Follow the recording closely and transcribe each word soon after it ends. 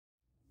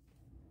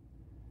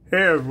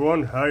Hey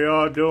everyone, how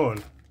y'all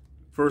doing?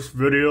 First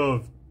video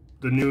of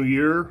the new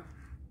year.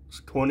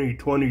 It's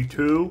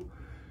 2022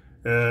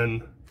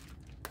 and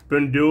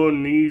been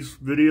doing these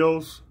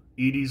videos,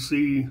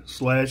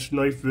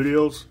 EDC/knife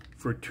videos,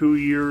 for 2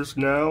 years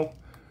now.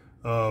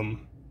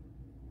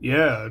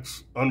 Yeah,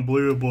 it's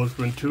unbelievable. It's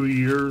been 2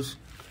 years,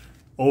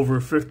 over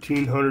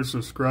 1,500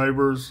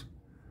 subscribers.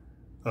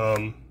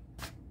 2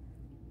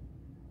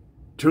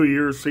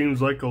 years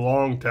seems like a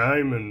long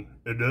time, and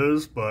it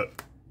is,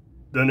 but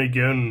then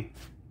again,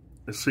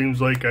 it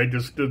seems like I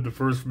just did the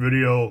first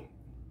video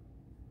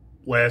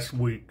last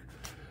week.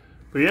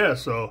 But yeah,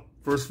 so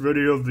first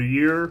video of the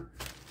year,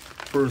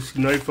 first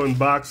knife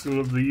unboxing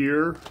of the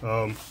year.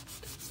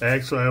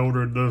 Actually, I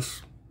ordered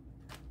this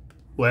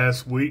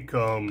last week,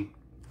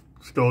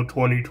 still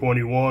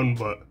 2021,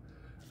 but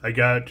I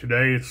got it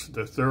today. It's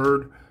the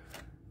 3rd,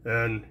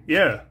 and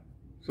yeah,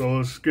 so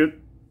let's get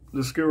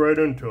right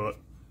into it.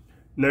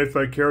 Knife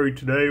I carried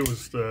today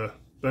was the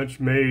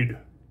Benchmade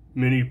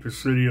Mini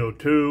Presidio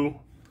 2.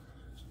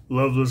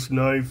 Love this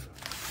knife.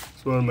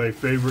 It's one of my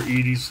favorite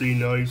EDC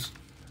knives.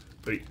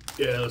 But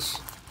yeah,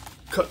 let's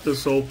cut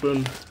this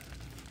open.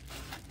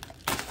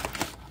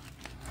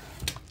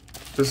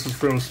 This is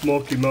from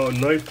Smoky Mountain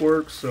Knife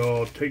Works, so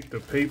I'll take the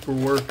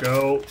paperwork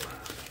out.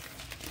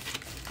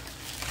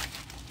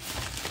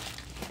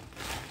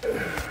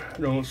 I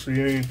don't see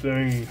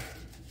anything.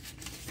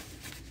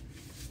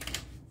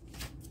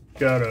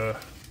 Got the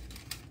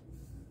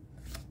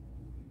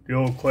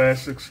old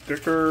classic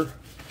sticker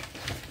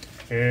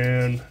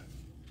and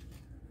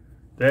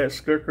that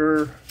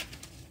sticker,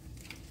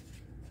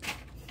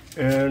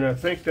 and I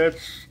think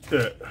that's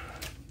it.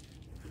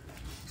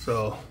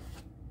 So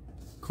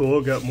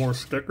cool, got more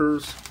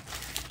stickers,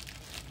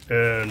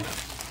 and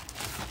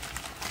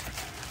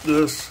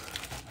this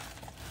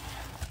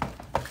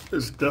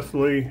is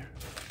definitely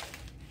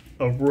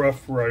a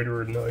Rough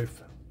Ryder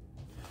knife.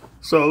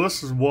 So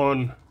this is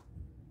one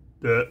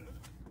that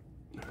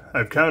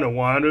I've kind of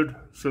wanted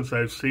since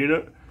I've seen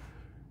it,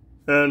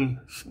 and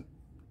it's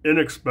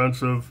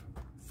inexpensive,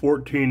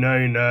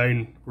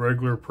 $14.99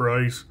 regular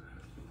price,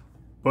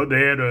 but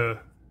they had a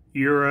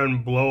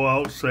year-end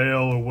blowout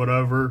sale or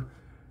whatever,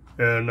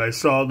 and I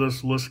saw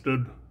this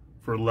listed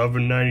for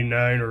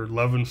 $11.99 or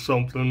 11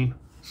 something,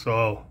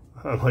 so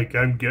I'm like,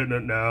 I'm getting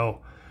it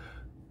now.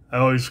 I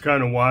always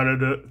kind of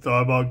wanted it,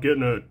 thought about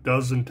getting it a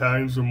dozen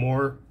times or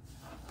more,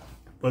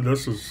 but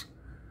this is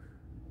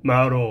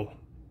model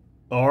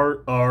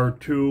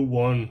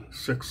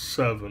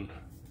RR2167.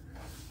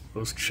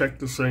 Let's check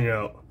this thing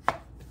out.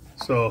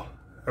 So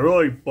I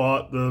really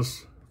bought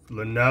this for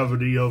the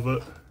novelty of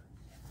it,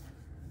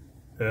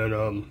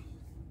 and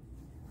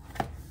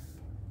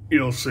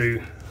you'll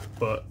see,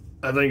 but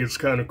I think it's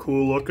kind of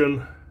cool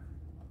looking.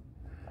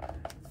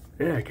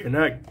 Yeah, I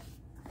cannot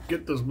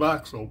get this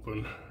box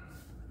open.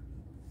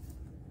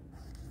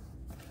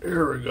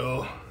 There we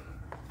go.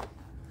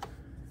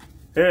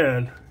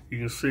 And you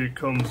can see it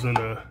comes in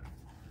a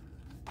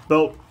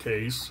belt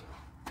case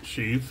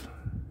sheath.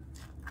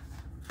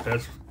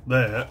 That's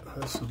the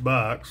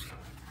box.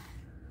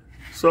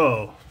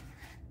 So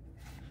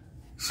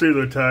see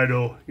the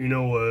title, you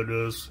know what it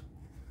is,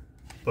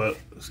 but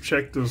let's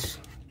check this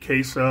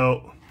case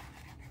out.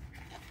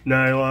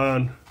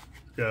 Nylon,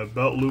 got a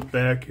belt loop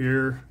back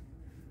here.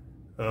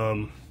 I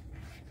don't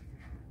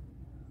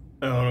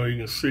know, you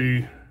can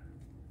see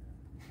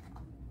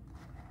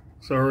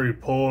it's already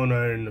pulling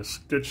on the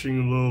stitching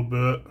a little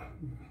bit.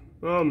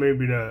 Well,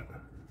 maybe not.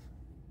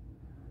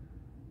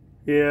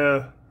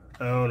 Yeah,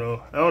 I don't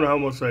know. I don't know how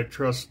much I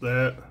trust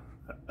that.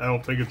 I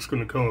don't think it's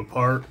going to come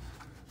apart.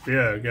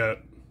 Yeah, I got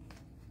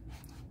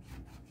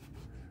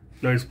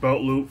nice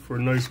belt loop for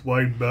a nice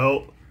wide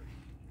belt.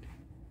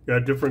 Got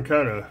a different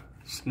kind of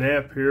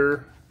snap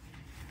here.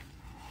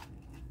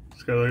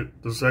 It's got like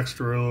this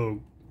extra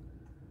little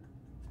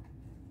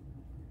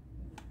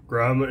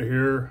grommet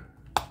here.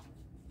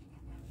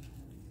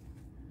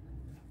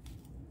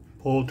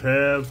 Pull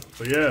tab.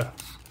 But yeah,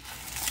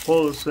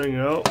 pull this thing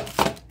out.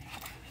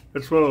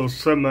 It's one of those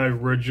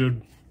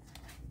semi-rigid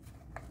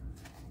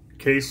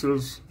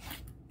cases.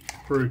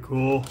 Pretty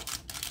cool.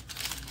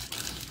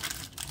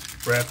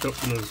 Wrapped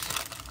up in this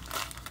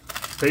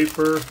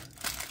paper.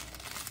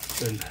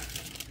 And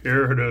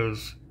here it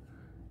is.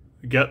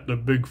 You got the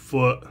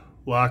Bigfoot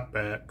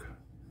Lockback.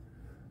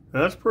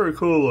 That's pretty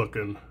cool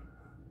looking.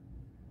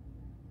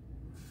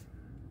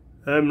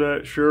 I'm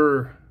not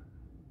sure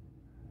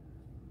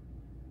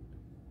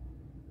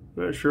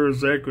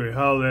exactly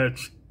how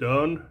that's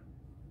done.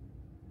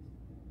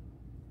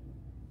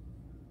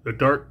 The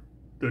dark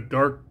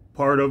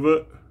part of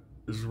it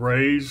is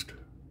raised.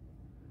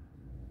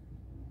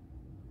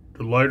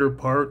 The lighter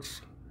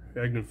parts,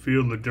 I can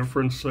feel the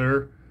difference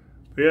there.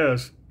 But yeah,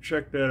 let's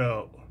check that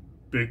out.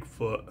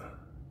 Bigfoot. I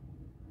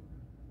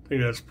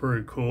think that's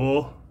pretty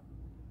cool.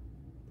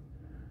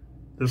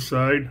 This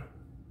side,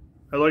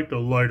 I like the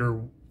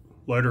lighter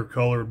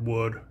colored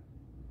wood.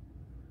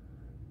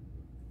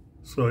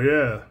 So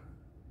yeah.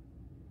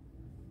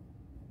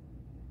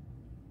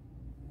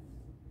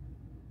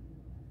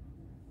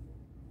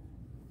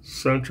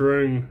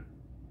 Centering,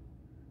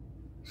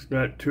 it's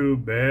not too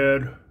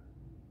bad.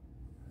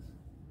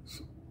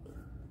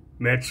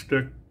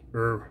 Matchstick,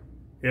 or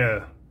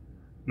yeah,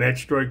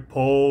 matchstick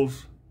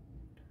poles,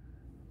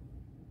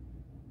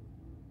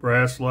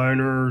 brass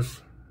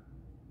liners,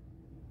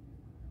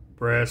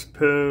 brass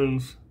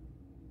pins.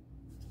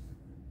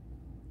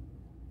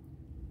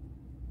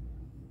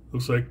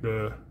 Looks like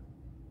the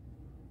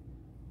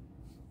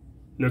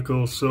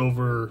nickel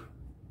silver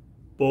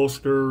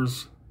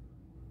bolsters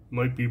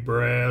might be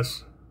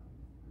brass.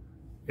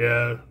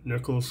 Yeah,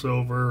 nickel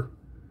silver.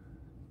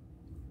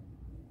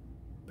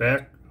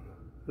 Back,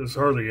 there's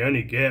hardly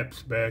any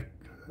gaps back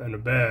on the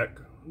back.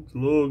 There's a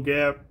little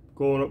gap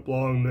going up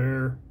along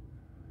there.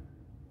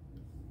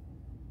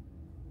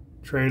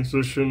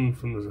 Transition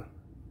from the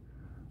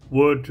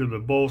wood to the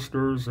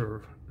bolsters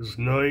is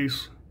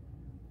nice.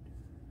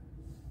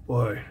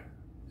 Boy,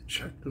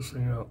 check this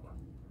thing out.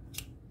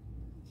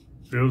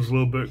 Feels a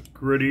little bit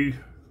gritty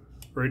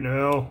right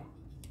now.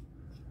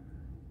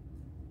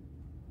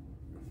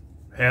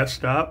 Half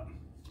stop.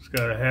 It's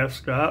got a half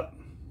stop.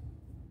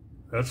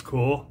 That's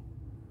cool.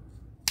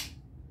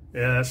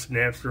 Yeah, that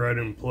snaps right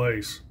in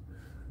place.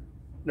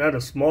 Not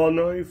a small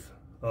knife.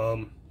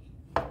 I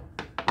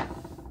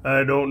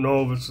don't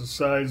know if it's the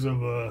size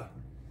of a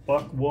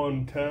buck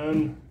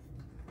 110.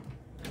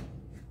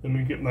 Let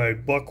me get my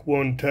buck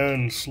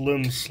 110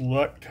 Slim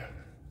Select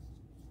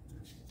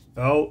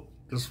out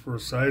just for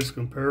size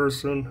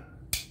comparison.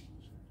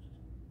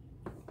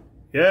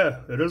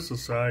 Yeah, it is the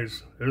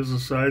size. It is the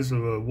size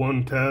of a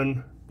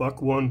 110,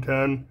 buck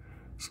 110.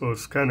 So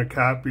it's kind of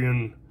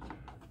copying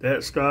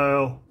that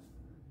style.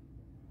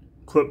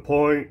 Clip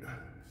point,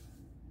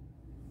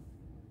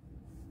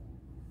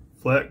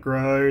 flat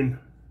grind.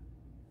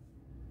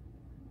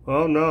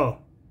 Oh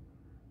no,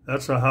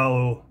 that's a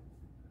hollow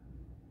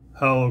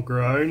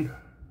grind.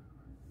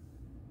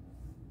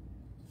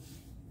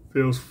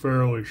 Feels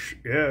fairly,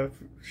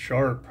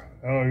 sharp.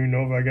 I don't even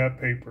know if I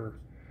got paper.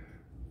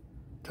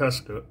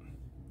 Test it.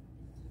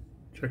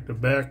 Check the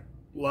back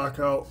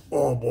lockout.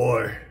 Oh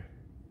boy.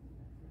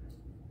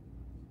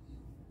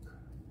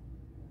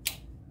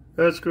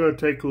 That's gonna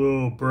take a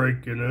little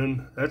breaking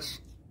in. That's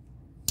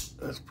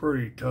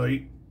pretty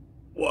tight.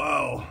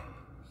 Wow.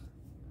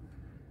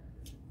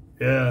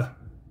 Yeah.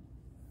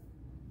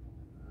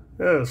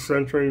 Yeah, the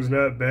centering's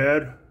not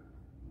bad.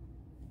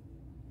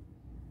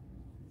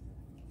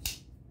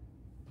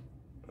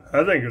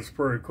 I think it's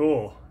pretty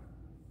cool.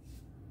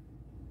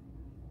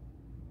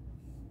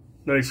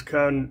 Nice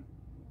contoured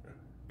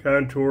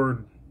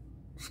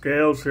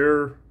scales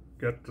here.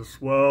 Got the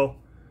swell.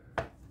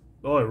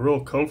 Oh,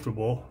 real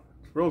comfortable.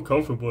 It's real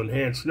comfortable in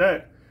hand.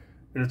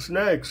 It's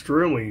not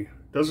extremely,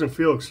 doesn't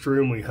feel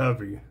extremely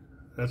heavy.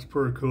 That's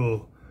pretty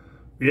cool.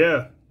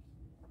 Yeah.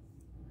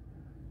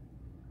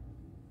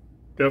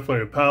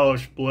 Definitely a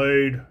polished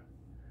blade.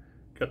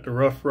 Got the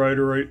Rough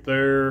Ryder right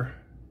there.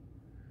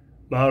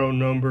 Model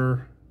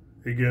number,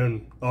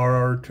 again,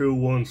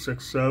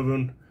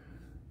 RR2167.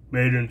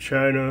 Made in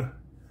China.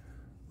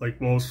 Like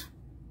most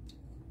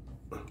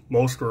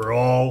or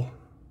all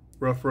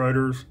Rough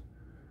Ryders.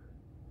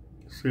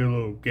 See a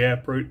little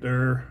gap right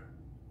there.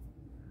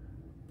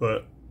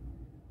 But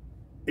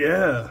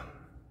yeah,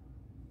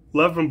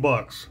 11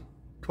 bucks.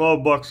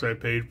 12 bucks I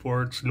paid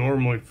for it. It's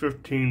normally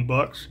 15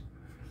 bucks.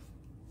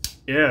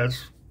 Yeah,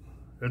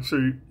 it's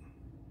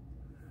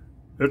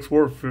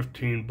worth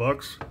 15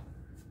 bucks.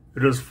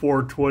 It is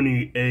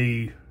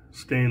 420A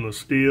stainless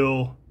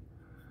steel.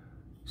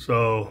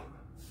 So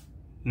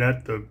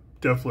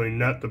definitely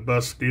not the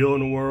best steel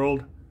in the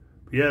world.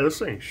 But yeah, this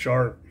thing's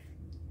sharp.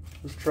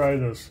 Let's try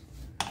this.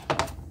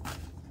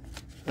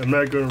 I'm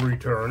not going to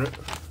return it.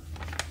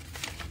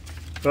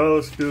 So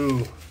let's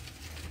do,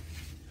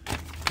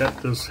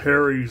 got this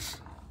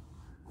Harry's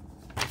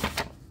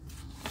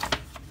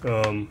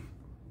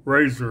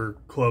razor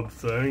club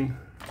thing.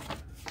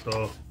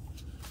 So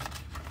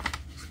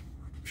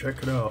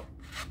check it out.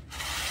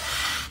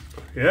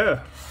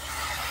 Yeah.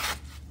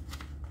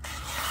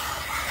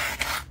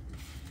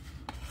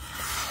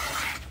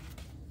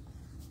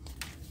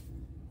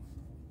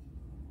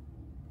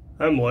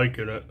 I'm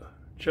liking it.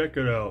 Check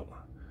it out.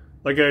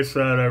 Like I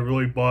said, I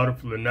really bought it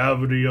for the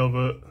novelty of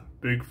it,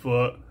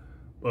 Bigfoot,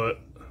 but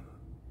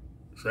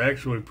it's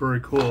actually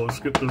pretty cool. Let's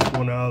get this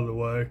one out of the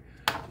way.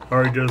 I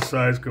already did a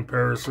size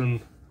comparison,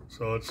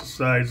 so it's the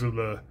size of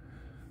the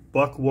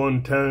buck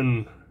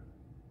 110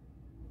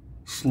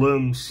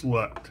 Slim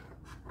Select,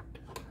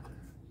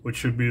 which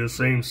should be the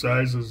same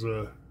size as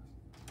a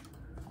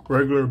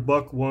regular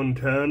buck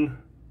 110.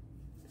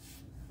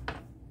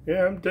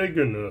 Yeah, I'm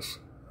digging this.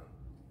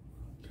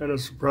 Kind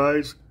of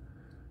surprised.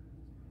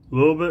 A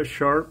little bit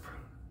sharp.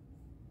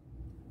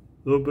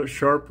 A little bit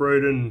sharp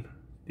right in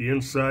the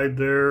inside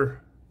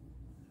there.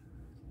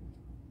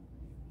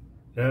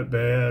 Not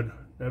bad.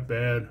 Not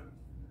bad.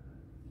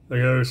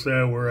 Like I said,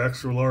 I wear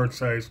extra large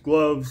size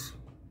gloves.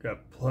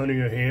 Got plenty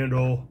of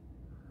handle.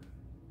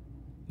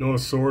 No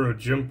sort of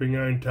jimping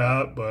on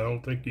top, but I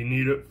don't think you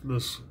need it for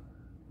this.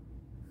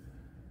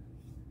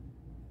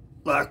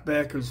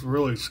 Lockback is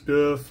really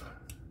stiff.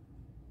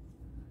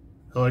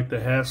 I like the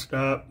half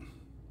stop.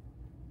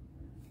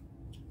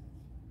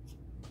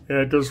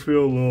 Yeah, it does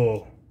feel a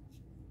little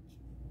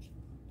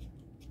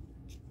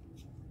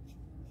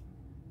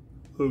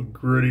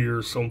gritty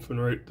or something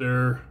right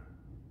there.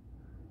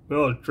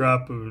 I'll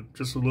drop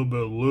just a little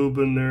bit of lube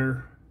in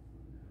there.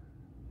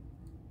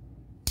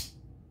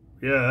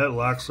 Yeah, that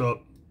locks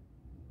up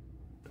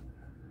a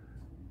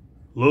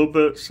little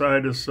bit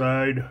side to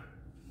side,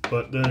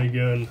 but then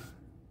again,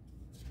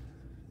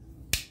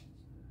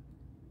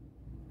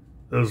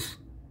 there's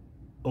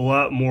a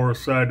lot more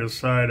side to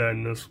side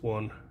on this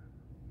one.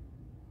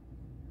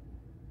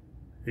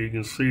 You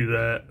can see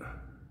that.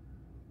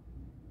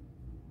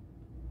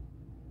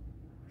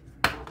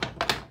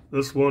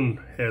 This one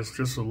has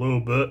just a little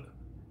bit,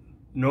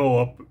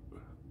 no up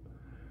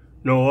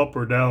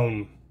or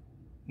down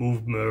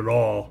movement at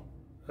all.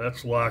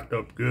 That's locked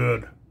up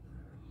good.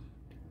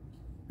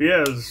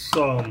 Yeah, let's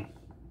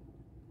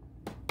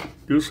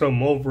do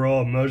some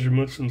overall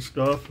measurements and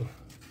stuff.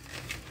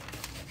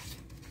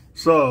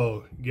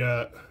 So, you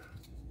got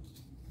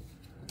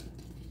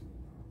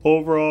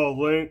overall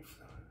length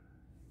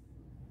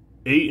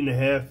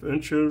 8.5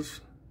 inches,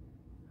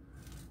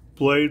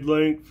 blade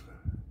length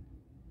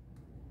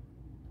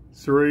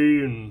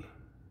 3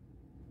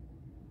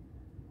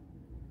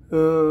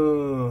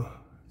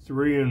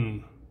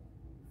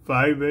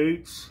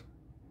 5/8.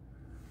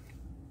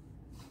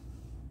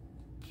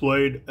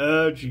 Blade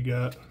edge, you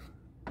got,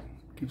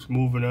 keeps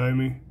moving on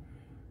me.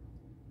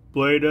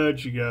 Blade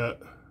edge, you got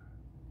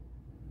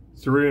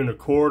 3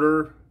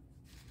 1/4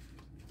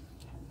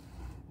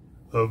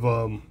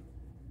 of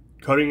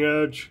cutting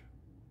edge.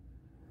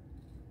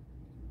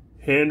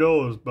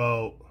 Handle is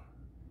about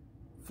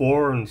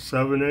 4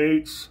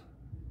 7/8.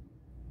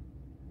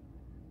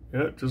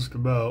 Yeah, just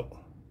about.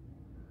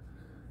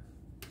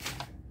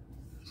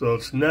 So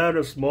it's not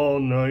a small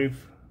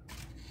knife.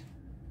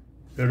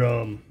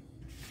 It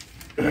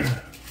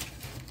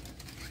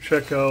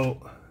check out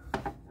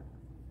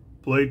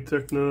blade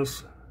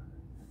thickness.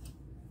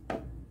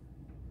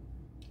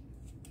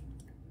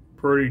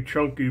 Pretty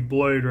chunky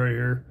blade right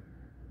here.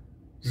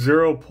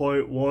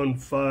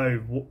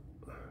 0.15.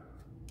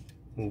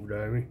 Moved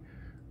on me.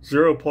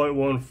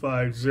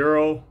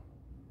 0.150.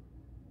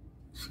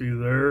 See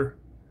there.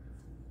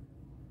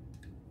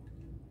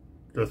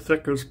 The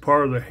thickest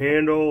part of the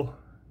handle,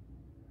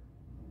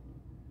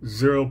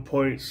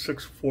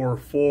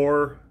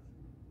 0.644.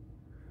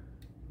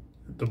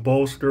 The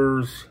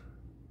bolsters,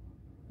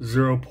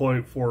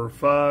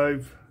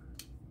 0.45.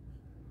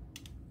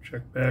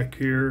 Check back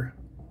here,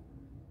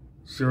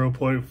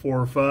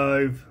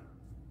 0.45.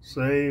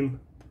 Same.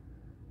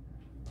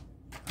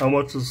 How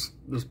much does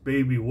this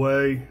baby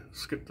weigh?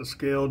 Let's get the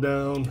scale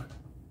down.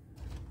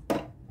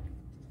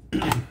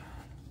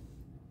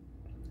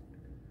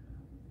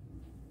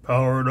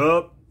 Power it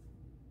up.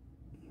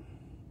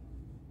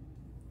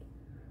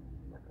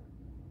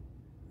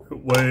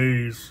 It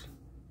weighs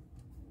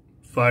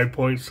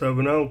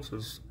 5.7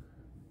 ounces.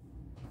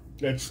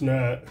 That's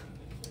not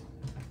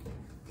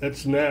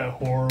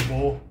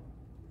horrible.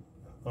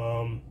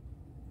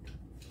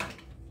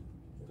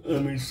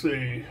 Let me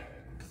see.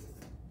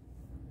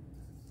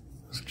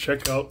 Let's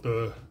check out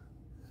the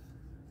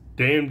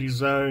Damn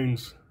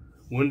Designs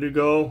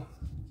Wendigo.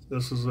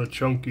 This is a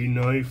chunky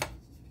knife.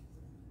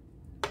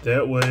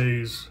 That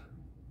weighs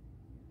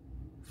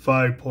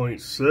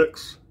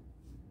 5.6.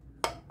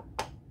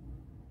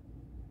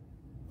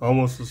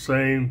 Almost the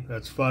same.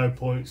 That's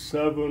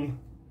 5.7.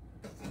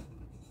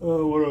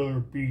 What other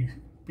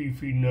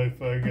beefy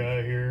knife I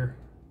got here?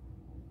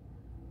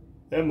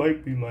 That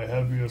might be my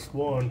heaviest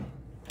one.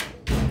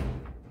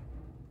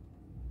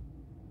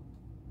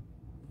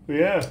 But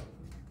yeah.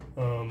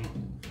 How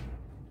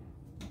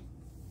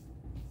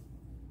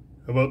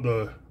about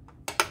the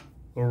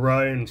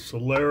Orion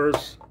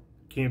Solaris?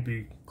 Can't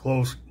be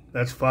close.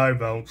 That's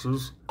 5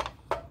 ounces.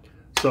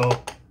 So,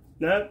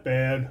 not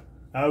bad.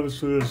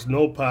 Obviously, there's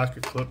no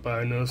pocket clip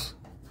on this.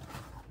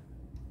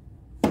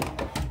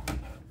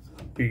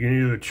 You can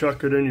either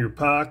chuck it in your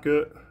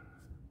pocket,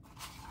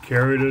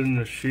 carry it in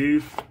the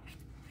sheath.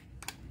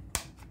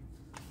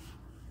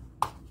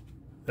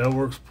 That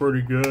works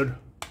pretty good.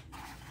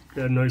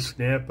 Got a nice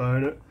snap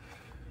on it.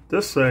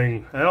 This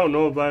thing, I don't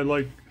know if I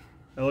like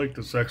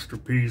this extra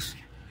piece.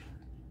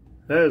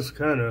 That is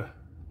kind of,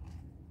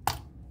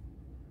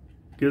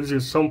 gives you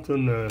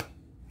something to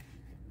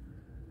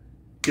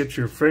get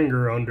your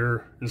finger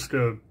under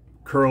instead of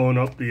curling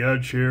up the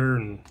edge here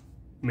and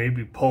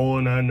maybe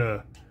pulling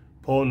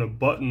the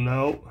button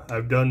out.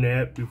 I've done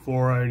that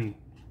before on,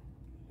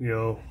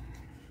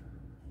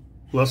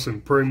 less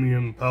than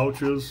premium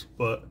pouches,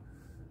 but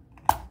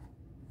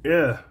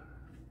yeah,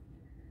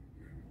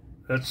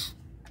 that's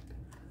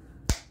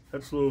a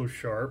little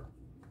sharp.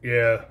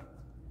 Yeah,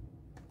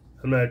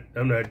 I'm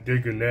not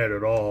digging that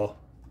at all.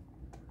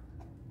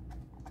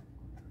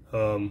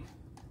 I'm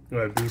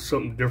gonna do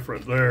something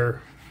different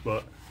there,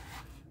 but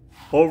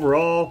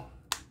overall,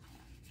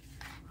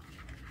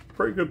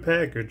 pretty good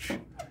package.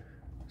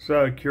 Just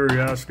out of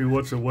curiosity,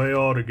 what's it weigh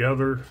all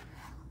together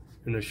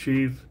in the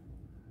sheath?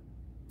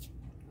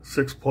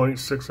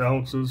 6.6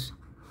 ounces.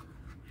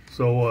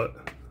 So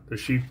what? The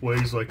sheath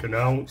weighs like an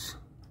ounce.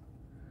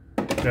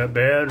 Not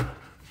bad.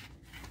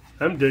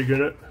 I'm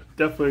digging it.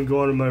 Definitely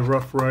going to my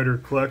Rough Ryder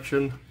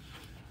collection.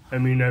 I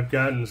mean, I've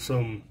gotten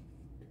some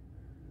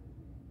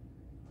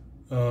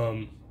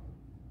I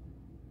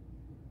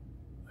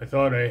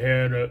thought I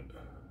had it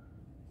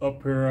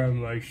up here on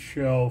my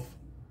shelf.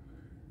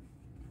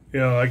 You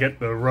know, I got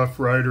the Rough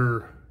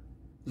Ryder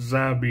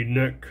Zombie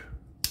Nick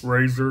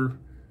razor.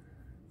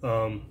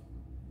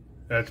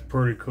 That's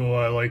pretty cool.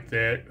 I like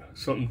that.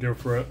 Something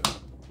different.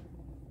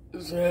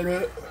 Is that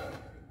it?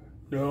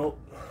 No.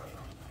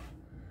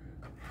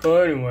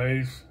 Well,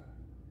 anyways,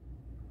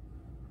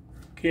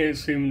 can't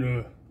seem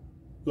to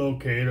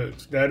locate it.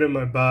 It's not in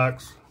my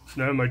box. It's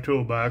not in my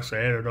toolbox. I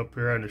had it up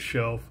here on the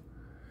shelf.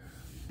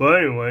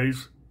 But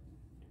anyways,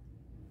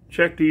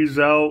 check these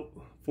out.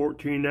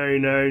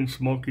 $14.99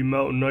 Smoky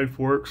Mountain Knife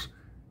Works.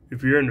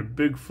 If you're into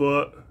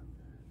Bigfoot,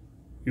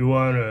 you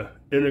want a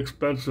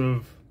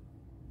inexpensive,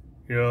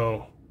 you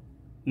know,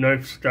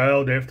 knife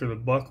styled after the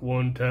buck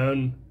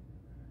 110,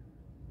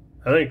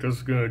 I think this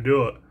is gonna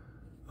do it.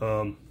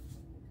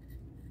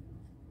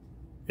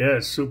 Yeah,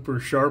 it's super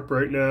sharp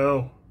right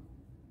now.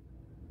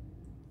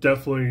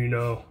 Definitely, you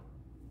know,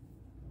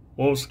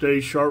 won't stay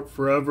sharp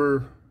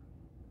forever.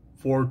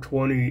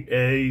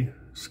 420A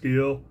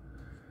steel.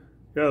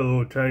 Got a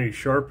little tiny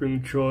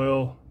sharpening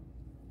choil.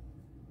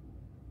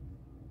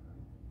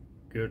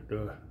 Get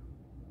the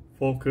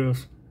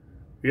focus.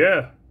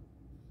 Yeah,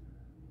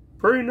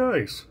 pretty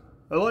nice.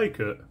 I like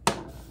it.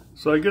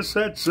 So I guess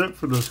that's it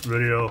for this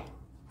video.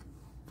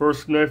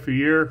 First knife of the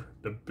year,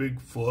 the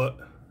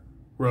Bigfoot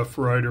Rough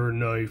Ryder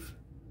knife.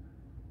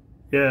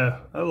 Yeah,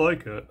 I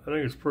like it. I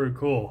think it's pretty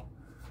cool.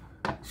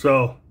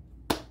 So,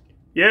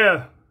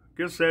 yeah,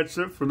 guess that's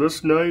it for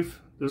this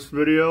knife, this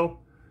video.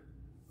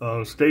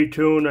 Stay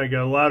tuned. I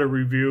got a lot of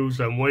reviews.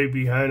 I'm way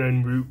behind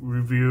on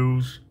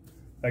reviews.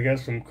 I got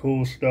some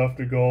cool stuff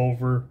to go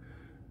over.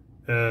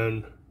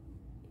 And,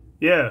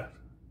 yeah,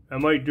 I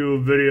might do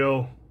a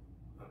video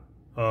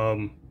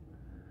kind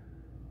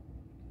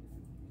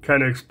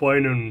of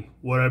explaining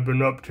what I've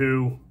been up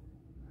to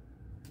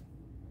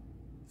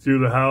through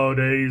the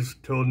holidays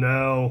till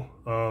now.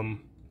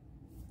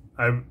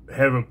 I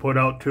haven't put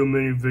out too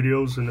many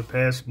videos in the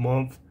past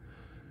month,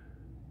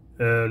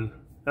 and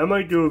I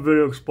might do a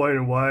video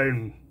explaining why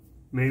and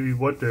maybe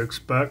what to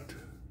expect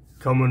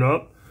coming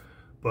up.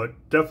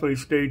 But definitely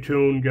stay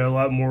tuned. Got a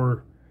lot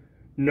more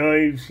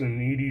knives and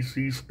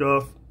EDC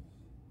stuff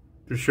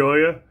to show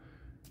you.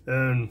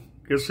 And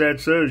guess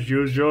that's it. As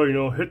usual, you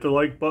know, hit the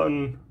like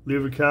button,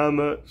 leave a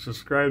comment,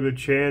 subscribe to the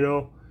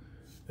channel,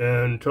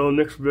 and until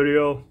next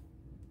video,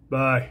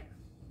 bye.